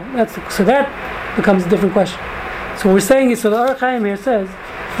liable? So that becomes a different question. So what we're saying is, so the Orach Chaim here says,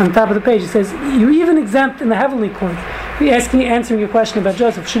 on the top of the page, it says, you're even exempt in the heavenly court. answering your question about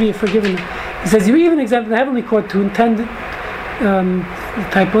Joseph, should he have forgiven him? He says, you're even exempt in the heavenly court to intend,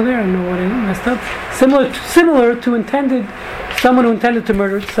 typo there, I don't know what I messed up. Similar to someone who intended to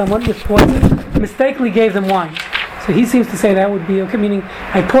murder someone with poison, mistakenly gave them wine. So he seems to say that would be okay, meaning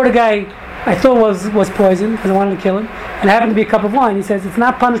I poured a guy I thought was poison because I wanted to kill him, and it happened to be a cup of wine. He says it's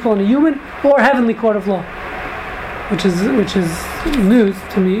not punishable in a human or heavenly court of law, which is news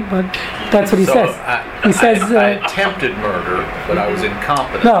to me, but that's what he says. He says I attempted murder, but I was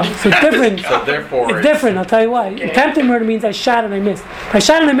incompetent. no, so it's different. So therefore, It's different. I'll tell you why. Attempted murder means I shot and I missed. If I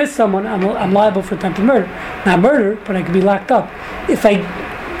shot and I missed someone, I'm liable for attempted murder. Not murder, but I could be locked up. If I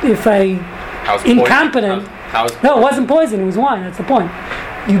How's poison? incompetent. How's No, it wasn't poison. It was wine. That's the point.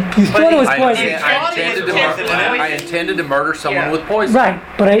 You thought it was poison. I intended to murder someone with poison. Right,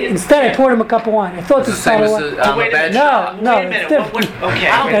 but instead I poured him a cup of wine. I thought It's this the same bottle as of wine. I'm a bad shot. No, Wait a it's minute. different. Okay.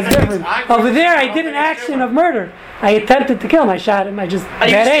 That's different. Over there, I did an action of murder. I attempted to kill him. I shot him. I just Are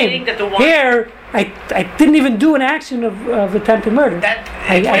you bad stating aim. that the one- Here, I didn't even do an action of attempted murder.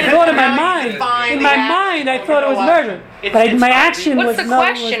 I thought in my mind, I thought it was murder. But my action was What's the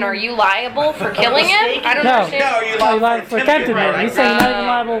question? Are you liable for killing him? I don't No. understand. No, you're liable liable for attempted murder. He's saying you're not even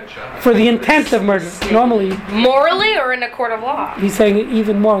liable for the intent of murder. Normally, Morally or in a court of law? he's saying it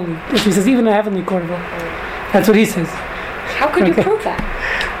even morally. If he says even in a heavenly court of law, that's what he says. How could you Okay. prove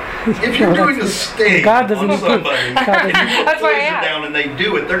that? If you're doing a sting God doesn't on approve. somebody, God doesn't- That's why I poison asked. down and they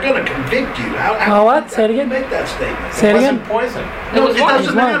do it, they're going to convict you. Oh, what? Say it again. Make that statement. Say it again. poison. No, was it wine.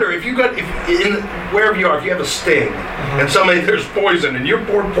 doesn't matter. If you got, wherever you are, if you have a sting and there's poison and you're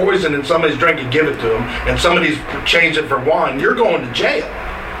poured poison in somebody's drink and give it to them and somebody's changed it for wine, you're going to jail.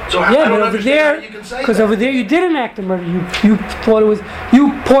 So I Yeah, don't but over understand there, how you can say because that. over there you did an act of murder. You thought it was,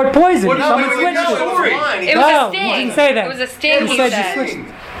 you poured poison. Well, no, Someone it was switched no it. story. It was No, a sting. you didn't say that. It was a sting, You he said said. you switched.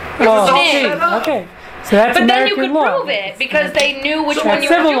 It was Oh, a sting. okay. So that's But then American you could law. prove it because they knew which So one that's you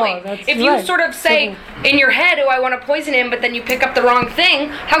were civil law, doing. that's If you right. sort of say in your head, "Oh, I want to poison him," but then you pick up the wrong thing,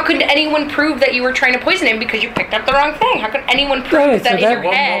 how could anyone prove that you were trying to poison him because you picked up the wrong thing? How could anyone prove Right, that so in that- your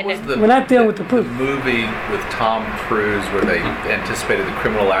What head? was the, We're not dealing with the proof. movie with Tom Cruise where they anticipated the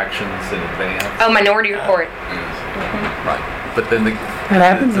criminal actions in advance? Oh, Minority Report. Right. But then the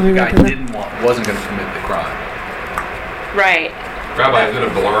happens, the we guy recommend- wasn't going to commit the crime. Right. Rabbi, is it a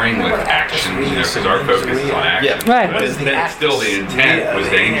blurring with action, because our focus is on action? Right. But still the intent was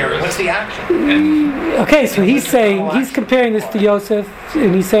dangerous. What's the action? And Okay, so he's saying, he's comparing this to Joseph,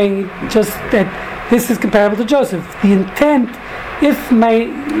 and he's saying just that this is comparable to Joseph. The intent,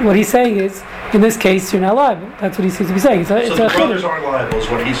 what he's saying is, in this case, you're not liable. That's what he seems to be saying. So It's the a brothers aren't liable is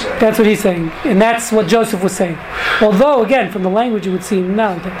what he's saying. That's what he's saying, and that's what Joseph was saying. Although, again, from the language, it would seem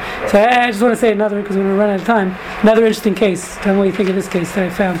no. So I just want to say another, because we're going to run out of time. Another interesting case. Tell me what you think of this case that I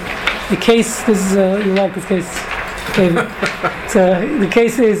found. The case. This is you like this case, David? So the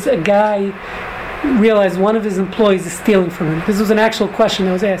case is a guy realized one of his employees is stealing from him. This was an actual question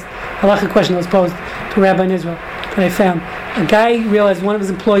that was asked, a halachic question that was posed to a rabbi in Israel that I found. A guy realized one of his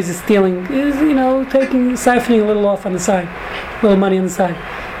employees is stealing, siphoning a little off on the side, a little money on the side.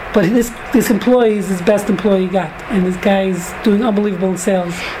 But this employee is his best employee he got, and this guy is doing unbelievable in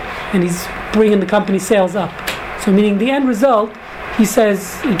sales, and he's bringing the company's sales up. So meaning the end result, he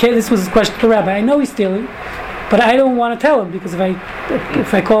says, okay, this was his question to the rabbi, I know he's stealing, but I don't want to tell him, because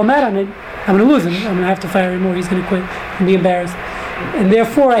if I call him out on it, I'm going to lose him. I'm going to have to fire him, or he's going to quit and be embarrassed. And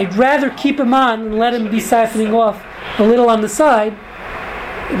therefore, I'd rather keep him on and let him be siphoning off a little on the side,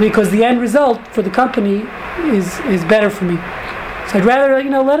 because the end result for the company is better for me. So I'd rather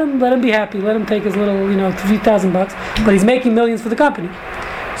let him be happy, let him take his little a few $1,000, but he's making millions for the company.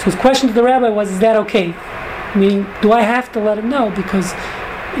 So his question to the rabbi was, is that okay? Meaning, do I have to let him know? Because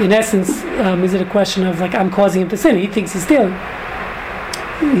in essence, is it a question of I'm causing him to sin? He thinks he's stealing.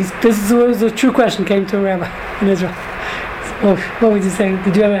 This was a true question came to a rabbi in Israel. So, what would you say?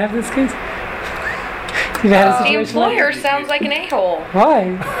 Did you ever have this case? Did you ever have a The situation like employer that? sounds like an a-hole.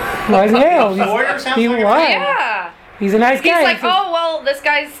 Why? Why is he hell? Lawyer sounds like a- Why? Yeah. He's a nice He's guy. like, oh, well, this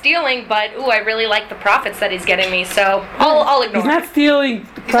guy's stealing, but, ooh, I really like the profits that he's getting me, so I'll ignore He's not stealing He's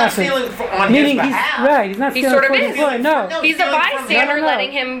not profits. stealing on his Meaning behalf. right. He's not He stealing sort of for his is. employer. No. He's a bystander No.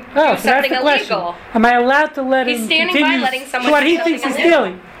 letting him Oh, do so that's something the question. illegal. Am I allowed to let He's him standing by continue letting someone what he do thinks he's something illegal.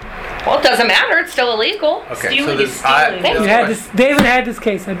 stealing? Well, it doesn't matter. It's still illegal. Okay, Stealing so is this, stealing. You You had this. David had this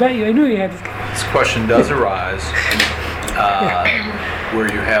case. I bet you. I knew you had this case. this question does arise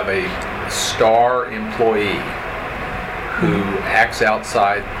where you have a star employee who acts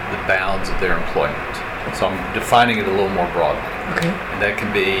outside the bounds of their employment. So I'm defining it a little more broadly. Okay. And that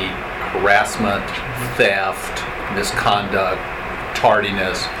can be harassment, theft, misconduct,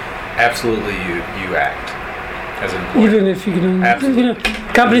 tardiness. Absolutely, you act. as an employer. Even if you can, Absolutely.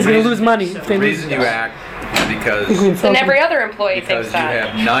 company's going to lose money if they The lose. reason you act is because Then every other employee because thinks you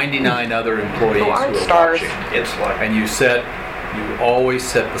that. have 99 other employees Who aren't who are stars. watching. It's like, And you always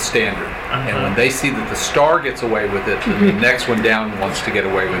set the standard. And when they see that the star gets away with it, then the next one down wants to get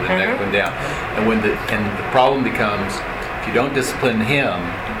away with it, the next one down. And the problem becomes, if you don't discipline him,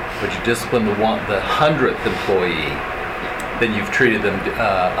 but you discipline the 100th employee, then you've treated them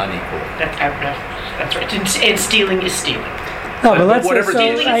unequally. That's right. And stealing is stealing. No, but let's Whatever so the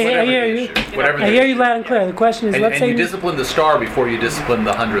issue, I whatever hear the you. issue, whatever I the hear issue. you loud and clear. The question is, let's And say you discipline the star before you discipline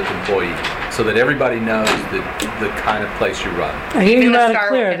the 100th employee, so that everybody knows the kind of place you run. I hear you Even the loud and star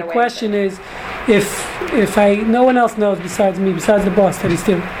will clear. get The away question is, if no one else knows besides me, besides the boss, that he's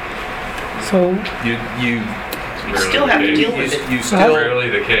stealing. So You Still have to deal with it. you still Rarely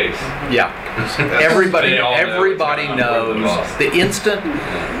the case. yeah. Everybody They all know everybody what's going on with the knows boss. the instant.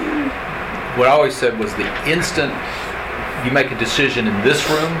 What I always said was the instant you make a decision in this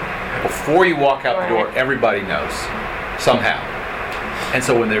room, before you walk out the door, everybody knows somehow. And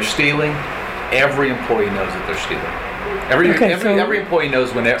so when they're stealing, every employee knows that they're stealing. Every employee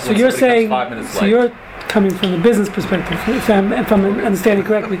knows when So you're somebody saying, comes 5 minutes so late. you're coming from the business perspective, if I'm understanding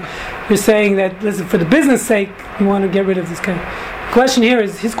correctly, you're saying that, listen, for the business sake, you want to get rid of this guy. The question here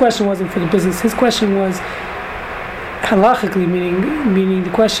is, his question wasn't for the business, his question was halachically, meaning the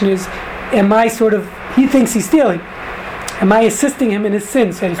question is, he thinks he's stealing. Am I assisting him in his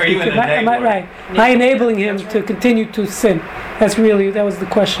sin, so to speak? Are you an Am I enabler? right? Am I enabling him to continue to sin? That was the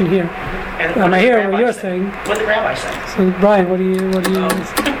question here. And I hear did the what you're rabbi say? saying. What did the rabbi say? So Brian, what do you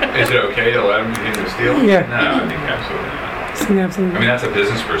Is it okay to let him continue to steal? Yeah. No, I think absolutely not. absolutely? I mean, that's a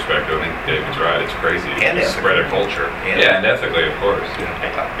business perspective. I think David's right. It's crazy. And to spread a ethically. culture. And Yeah, and ethically, of course.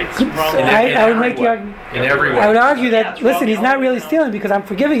 It's wrong. I would make the argument. In every way. I would argue that, listen, he's not really stealing because I'm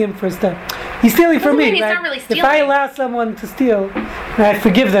forgiving him for stuff. He's stealing from Doesn't me, mean he's right? not really If I stealing. allow someone to steal, and I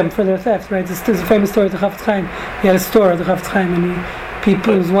forgive them for their theft, right? There's a famous story of the Chafetz Chaim. He had a store at the Chafetz Chaim,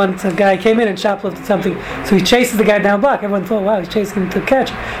 and once a guy came in and shoplifted something, so he chases the guy down the block. Everyone thought, wow, he's chasing him to catch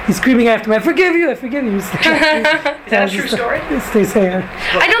him. He's screaming after him, I forgive you. Is that a true story? They say.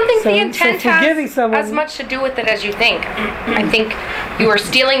 I don't think So- the so intent forgiving has someone- as much to do with it as you think. I think you are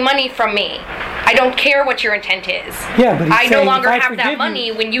stealing money from me. I don't care what your intent is. Yeah, but he's I no saying, longer if I have forgive that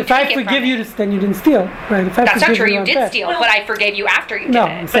money when you if I take it from forgive me. you, then you didn't steal, right? If I That's not forgive true. You on did theft- steal, but I forgave you after you did No, it.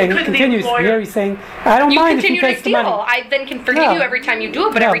 I'm saying it couldn't the continues. employer- Here he's saying, I don't You mind if he continue to takes the steal. money. I then can forgive No. you every time you do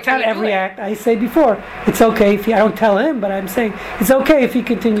it, but No, every it's time not you do every it. act. I say before, it's okay if I don't tell him, but I'm saying it's okay if he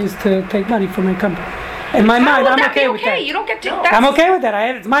continues to take money from my company. In my How mind, would I'm that okay be with that. You don't get to. No. I'm okay with that.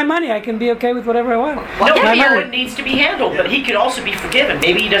 It's my money. I can be okay with whatever I want. No, Yeah, my maybe money. it needs to be handled, but he could also be forgiven.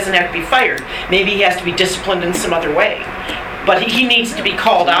 Maybe he doesn't have to be fired. Maybe he has to be disciplined in some other way. But he needs to be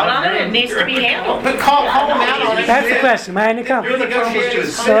called out on it. It needs to be handled. But call him out on it. That's the question. Am I in You're the negotiator.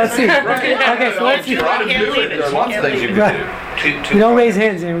 So let's see. Okay, so let's see. I can't leave it. There's lots of things you can Right. do. You don't raise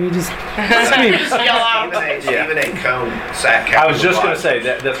hands here. We just scream. Just yell out. Stephen A. Cohn, Sac I was just going Capital to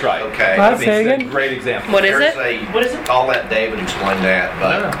say that's right. Okay. What? I mean, Say It's a again? great example. What is there's it? What is it? I'll let David explain that,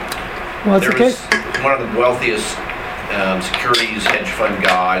 but What's the there was case? one of the wealthiest securities hedge fund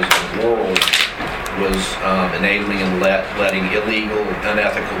guys in the world was enabling and letting illegal,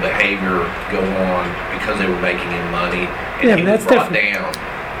 unethical behavior go on because they were making him money, and Yeah, he but was that's brought different. down.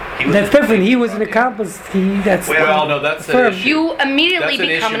 He was That's different. He was an brought down. accomplice. That's Well, no, that's an Firm. issue. You immediately That's an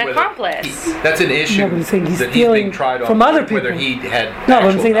become issue an with it. accomplice. That's an issue No, but he's saying he's that stealing being tried on from other whether people. he had No, but I'm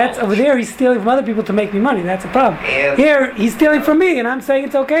actual saying that's knowledge. over there. He's stealing from other people to make me money. That's a problem. And- Here, he's stealing from me, and I'm saying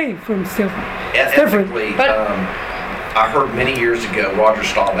it's okay for him to steal. It's different. Ethically, But- I heard many years ago Roger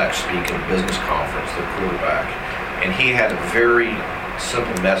Staubach speak at a business conference, the quarterback, and he had a very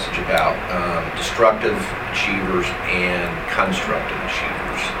simple message about destructive achievers and constructive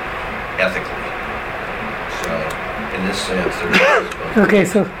achievers ethically. So, in this sense, there's Okay,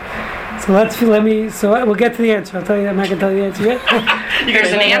 so we'll get to the answer. I'll tell you. I'm not gonna tell you the answer yet.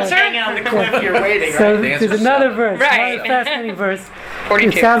 There's an answer? Hanging on the cliff, you're waiting, So right? The there's answer's another seven. verse, Right. another fascinating verse. It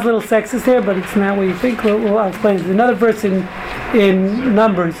 42. sounds a little sexist here, but it's not what you think. I'll explain. There's another verse in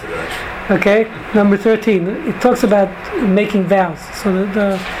Numbers. Okay, number 13. It talks about making vows. So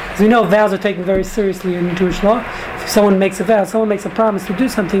as we know, vows are taken very seriously in Jewish law. If someone makes a vow, someone makes a promise to do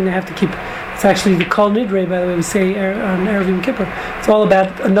something, they have to keep it. It's actually the Kol Nidre, by the way, we say on Erev Yom Kippur. It's all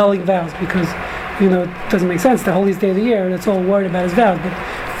about annulling vows because, it doesn't make sense. The holiest day of the year, that's all we're worried about is vows. But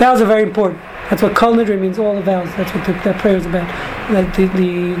vows are very important. That's what Kol Nidre means, all the vows. That's what that prayer is about. That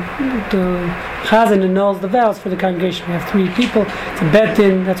the Chazan annuls the vows for the congregation. We have 3 people. It's a bet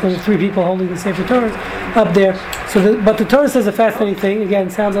din. That's when the 3 people holding the Sefer Torah up there. But the Torah says a fascinating thing. Again,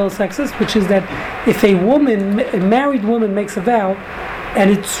 it sounds a little sexist, which is that if a married woman makes a vow, and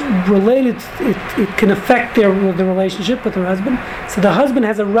it's related, it can affect the relationship with her husband. So the husband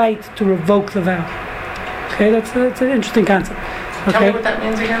has a right to revoke the vow. Okay, that's an interesting concept. Okay? Tell me what that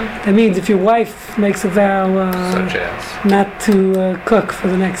means again. That means if your wife makes a vow Such as. not to cook for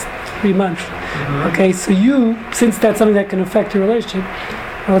the next 3 months, okay, so since that's something that can affect your relationship,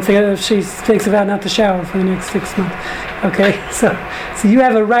 I would say if she takes a vow not to shower for the next 6 months, okay, so you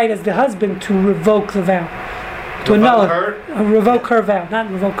have a right as the husband to revoke the vow. To annul her? Revoke her vow, not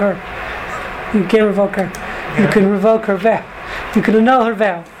revoke her. You can't revoke her. You can revoke her vow. You can annul her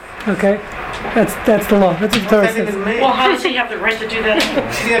vow. Okay? That's the law. That's what the Torah says. Well, how does he have the right to do that?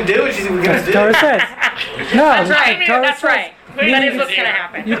 She's going to do what she's going to do. Torah says. No, That's right. Torah That's says. right. That is what's going to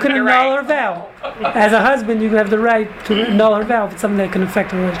happen. You can You're annul right. her vow. As a husband, you have the right to annul her vow if it's something that can affect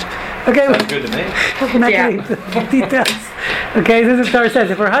the relationship. Okay? Sounds good to me. We're not Yeah. getting into the details. Okay, this is what Torah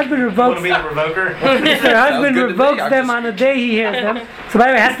says. If her husband Want revokes to be the revoker? if her husband good to me. revokes I'm them just- on the day he hears them. So by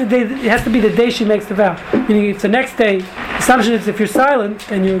the way, it has to be the day she makes the vow. Meaning if the next day, the assumption is if you're silent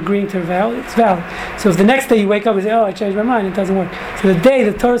and you're agreeing to her vow, it's valid. So if the next day you wake up and say, oh, I changed my mind, it doesn't work. So the day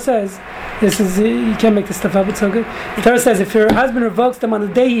the Torah says, you can't make this stuff up, it's so good. The Torah says if her husband revokes them on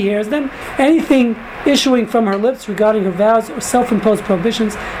the day he hears them, anything issuing from her lips regarding her vows or self-imposed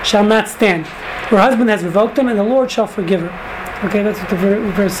prohibitions shall not stand. Her husband has revoked them and the Lord shall forgive her. Okay, that's what the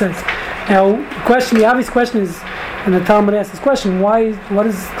verse says. Now, the obvious question is, and the Talmud asks this question, what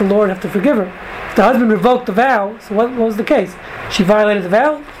does the Lord have to forgive her? If the husband revoked the vow, so what was the case? She violated the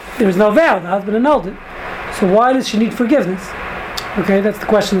vow? There was no vow, the husband annulled it. So why does she need forgiveness? Okay, that's the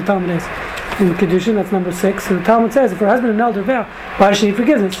question the Talmud asks. In Kedushin, that's number 6. So the Talmud says, if her husband annulled her vow, why does she need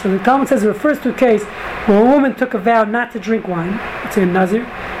forgiveness? So the Talmud says it refers to a case where a woman took a vow not to drink wine, let's say a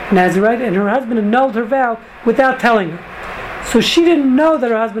Nazirite, and her husband annulled her vow without telling her. So she didn't know that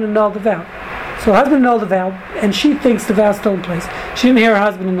her husband annulled the vow. So her husband annulled the vow, and she thinks the vow's still in place. She didn't hear her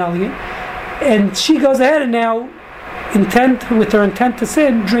husband annulling it. And she goes ahead and now, with her intent to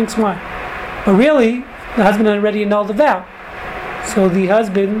sin, drinks wine. But really, the husband had already annulled the vow. So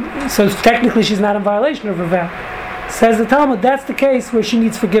technically she's not in violation of her vow. Says the Talmud, that's the case where she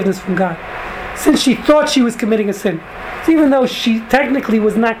needs forgiveness from God. Since she thought she was committing a sin. So even though she technically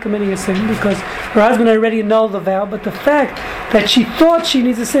was not committing a sin because her husband had already annulled the vow, but the fact that she thought she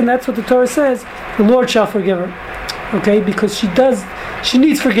needs a sin, that's what the Torah says, the Lord shall forgive her. Okay, because she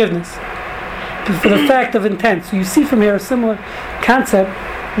needs forgiveness for the fact of intent. So you see from here a similar concept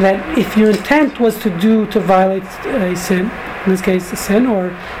that if your intent was to violate a sin, in this case a sin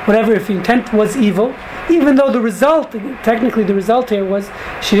or whatever, if your intent was evil, even though technically the result here was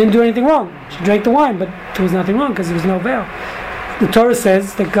she didn't do anything wrong. She drank the wine, but there was nothing wrong because there was no vow. The Torah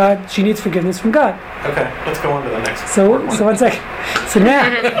says that she needs forgiveness from God. Okay, let's go on to the next. So 1 second. So now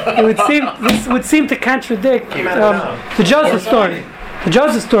this would seem to contradict the Joseph story. The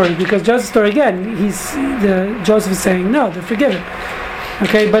Joseph story, because Joseph's story again, Joseph is saying no, they're forgiven.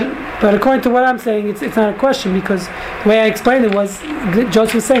 Okay, but according to what I'm saying, it's not a question because the way I explained it was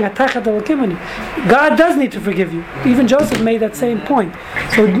Joseph was saying God does need to forgive you. Even Joseph made that same point.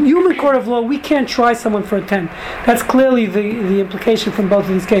 So in human court of law, we can't try someone for intent. That's clearly the implication from both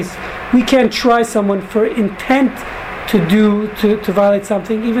of these cases. We can't try someone for intent to violate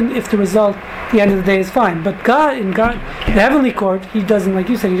something, even if the result at the end of the day is fine. But in the heavenly court, he doesn't, like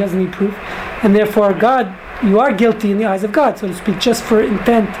you said, he doesn't need proof, and therefore God, you are guilty in the eyes of God, so to speak, just for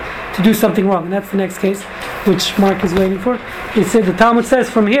intent to do something wrong. And that's the next case, which Mark is waiting for. It said the Talmud says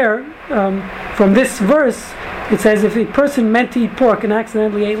from here, from this verse, it says if a person meant to eat pork and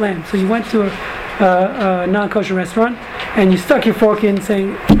accidentally ate lamb, so you went to a non-kosher restaurant and you stuck your fork in,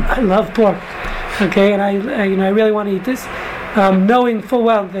 saying, "I love pork." Okay, and I really want to eat this, knowing full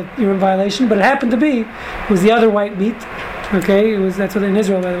well that you're in violation, but it happened to be was the other white meat. Okay, that's what in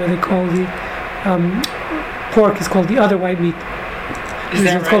Israel, by the way, they call the pork is called the other white meat.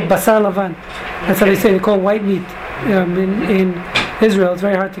 It's called basar lavan. That's how they say. They call it white meat. In Israel, it's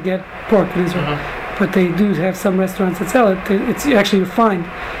very hard to get pork in Israel, but they do have some restaurants that sell it. It's actually fined.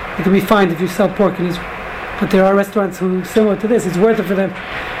 It can be fined if you sell pork in Israel. But there are restaurants who, similar to this, it's worth it for them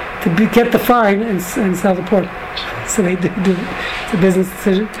to get the fine and sell the pork. So they do it. It's a business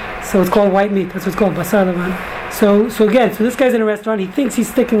decision. So it's called white meat. That's what it's called, basar lavan. So this guy's in a restaurant. He thinks he's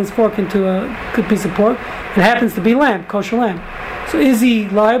sticking his fork into a good piece of pork. It happens to be lamb, kosher lamb. So is he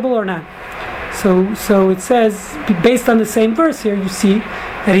liable or not? So it says, based on the same verse here, you see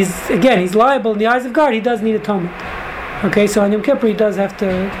that he's liable in the eyes of God. He does need atonement. Okay, so on Yom Kippur he does have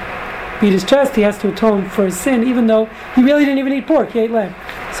to beat his chest. He has to atone for his sin, even though he really didn't even eat pork. He ate lamb.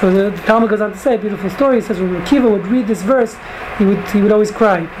 So the Talmud goes on to say a beautiful story. He says when Akiva would read this verse, he would always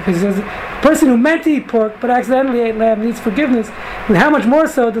cry, because he says a person who meant to eat pork but accidentally ate lamb needs forgiveness. And how much more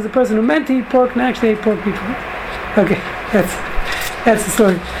so does a person who meant to eat pork and actually ate pork before? Okay, that's the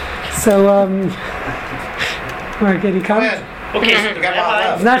story. So, Mark, any comments? Okay, so We got a lot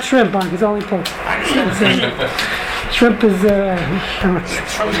left. It's not shrimp, Mark. It's only pork. Shrimp is Shrimp's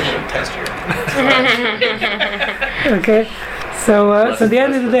a little tastier. okay. So at the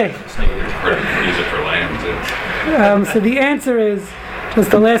end of the day. Use it for lamb too. So the answer is,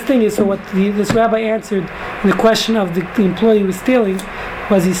 just the last thing is, so what this rabbi answered in the question of the employee who was stealing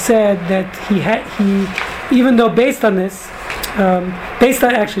was, he said that he even though based on this, based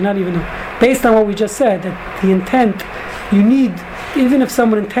on what we just said, that the intent, you need, even if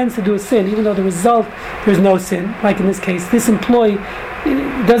someone intends to do a sin, even though the result, there's no sin, like in this case, this employee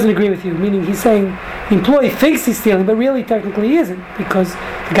doesn't agree with you, meaning he's saying the employee thinks he's stealing, but really technically he isn't, because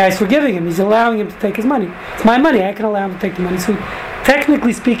the guy's forgiving him, he's allowing him to take his money. It's my money, I can allow him to take the money. So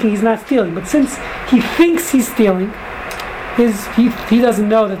technically speaking, he's not stealing, but since he thinks he's stealing, he doesn't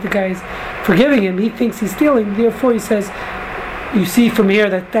know that the guy is forgiving him, he thinks he's stealing, therefore he says, you see from here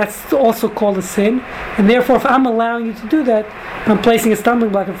that that's also called a sin, and therefore if I'm allowing you to do that, I'm placing a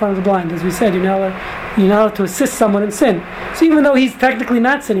stumbling block in front of the blind. As we said, you're not allowed to assist someone in sin. So even though he's technically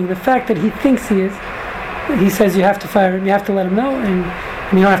not sinning, the fact that he thinks he is, he says you have to fire him, you have to let him know, and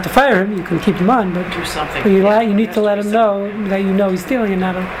you don't have to fire him, you can keep him on, but do something. But you need to let him know that you know he's stealing and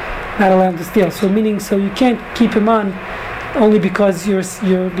not allow him to steal. So you can't keep him on only because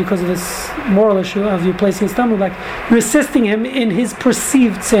because of this moral issue of you placing a stumbling block. You're assisting him in his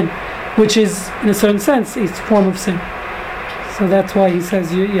perceived sin, which is in a certain sense a form of sin. So that's why he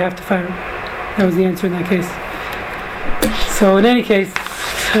says you have to fire him. That was the answer in that case. So in any case,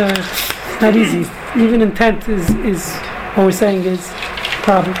 it's not easy. Even intent is what we're saying is a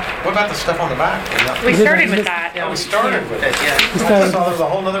problem. What about the stuff on the back? We started with that. We started with it. Yeah. I just saw there was a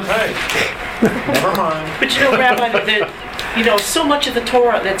whole other page. Never mind. But Rabbi, so much of the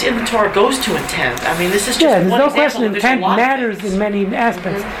Torah that's in the Torah goes to intent. I mean, this is just there's one no example. question. There's Intent a lot of matters things. in many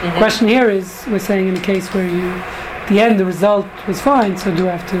aspects. The question here is, we're saying in the case where the end, the result was fine, so do you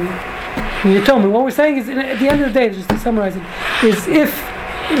have to? You told me. What we're saying is, at the end of the day, just to summarize it, is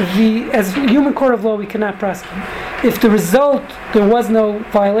as a human court of law, we cannot prosecute. If the result there was no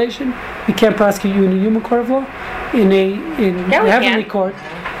violation, we can't prosecute you in a human court of law. In a heavenly court,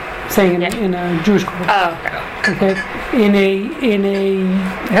 saying in a Jewish court. Oh, Okay. In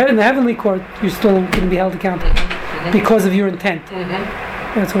the heavenly court, you're still going to be held accountable because of your intent.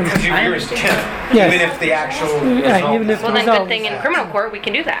 That's what. Because of your intent. Yes. Even if the actual Even if well, the then result. good thing in criminal court we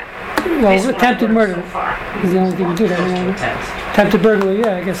can do that. Well, attempted murder is the only thing we do that. Attempted burglary,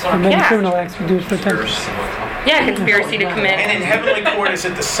 I guess for many criminal acts we do it for attempted. Yeah, conspiracy to commit. And in heavenly court, is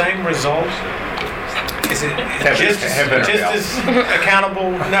it the same result? Is it just as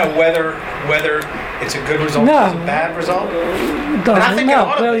accountable? No, whether it's a good result or it's a bad result? And I think it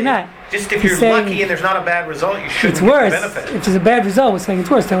ought to clearly be. not. Just if you're lucky and there's not a bad result, you shouldn't It's get the worse. benefit. If there's a bad result, we're saying it's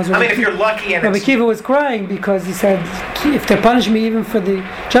worse. That was I mean, if you're lucky and Rabbi it's... Kiva was crying because he said, if they punish me even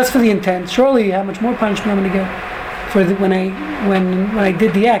just for the intent, surely how much more punishment I'm going to get when I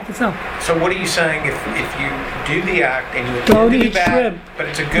did the act itself. So what are you saying if you do the act and you Don't intend to eat be bad, shrimp. but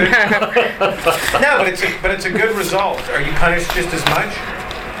it's a good... No, but it's a good result. Are you punished just as much?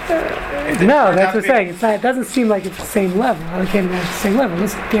 No, that's what I'm saying. It's not. It doesn't seem like it's the same level. I can't imagine it's the same level.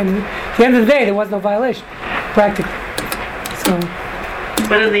 Listen, at the end of the day, there was no violation, practically. So,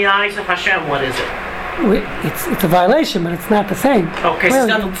 But in the eyes of Hashem, what is it? it's a violation, but it's not the same. Okay, so it's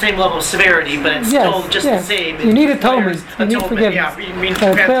not the same level of severity, but it's still just the same. You need atonement. You need forgiveness. Yeah, you mean But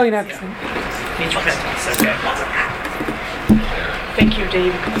it's clearly not the repentance. same. Means repentance. Okay. Thank you,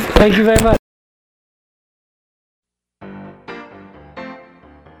 Dave. Thank you very much.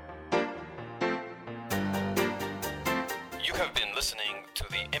 You have been listening to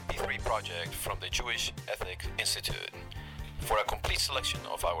the MP3 project from the Jewish Ethics Institute. For a complete selection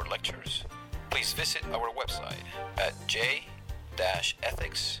of our lectures, please visit our website at j-ethics.org.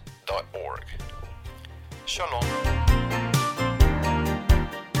 Shalom.